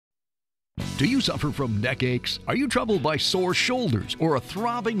Do you suffer from neck aches? Are you troubled by sore shoulders or a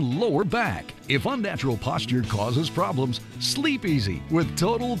throbbing lower back? If unnatural posture causes problems, sleep easy with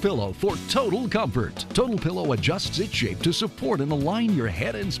Total Pillow for total comfort. Total Pillow adjusts its shape to support and align your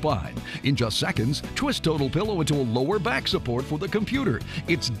head and spine. In just seconds, twist Total Pillow into a lower back support for the computer.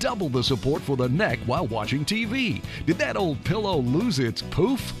 It's double the support for the neck while watching TV. Did that old pillow lose its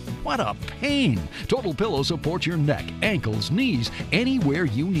poof? What a pain! Total Pillow supports your neck, ankles, knees, anywhere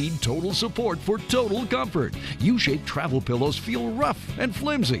you need total support for total comfort. U-shaped travel pillows feel rough and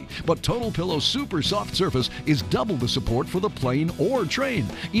flimsy, but Total Pillow's super soft surface is double the support for the plane or train,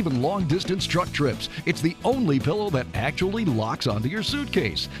 even long-distance truck trips. It's the only pillow that actually locks onto your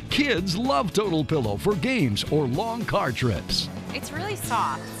suitcase. Kids love Total Pillow for games or long car trips. It's really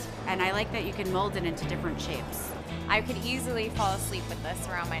soft, and I like that you can mold it into different shapes. I could easily fall asleep with this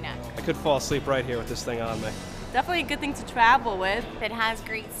around my neck. I could fall asleep right here with this thing on me. Definitely a good thing to travel with. It has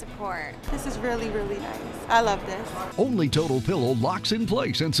great support. This is really, really nice. I love this. Only Total Pillow locks in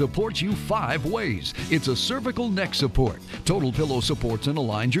place and supports you 5 ways. It's a cervical neck support. Total Pillow supports and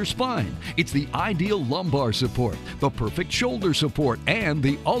aligns your spine. It's the ideal lumbar support, the perfect shoulder support, and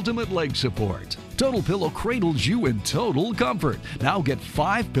the ultimate leg support. Total Pillow cradles you in total comfort. Now get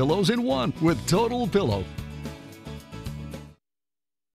 5 pillows in one with Total Pillow.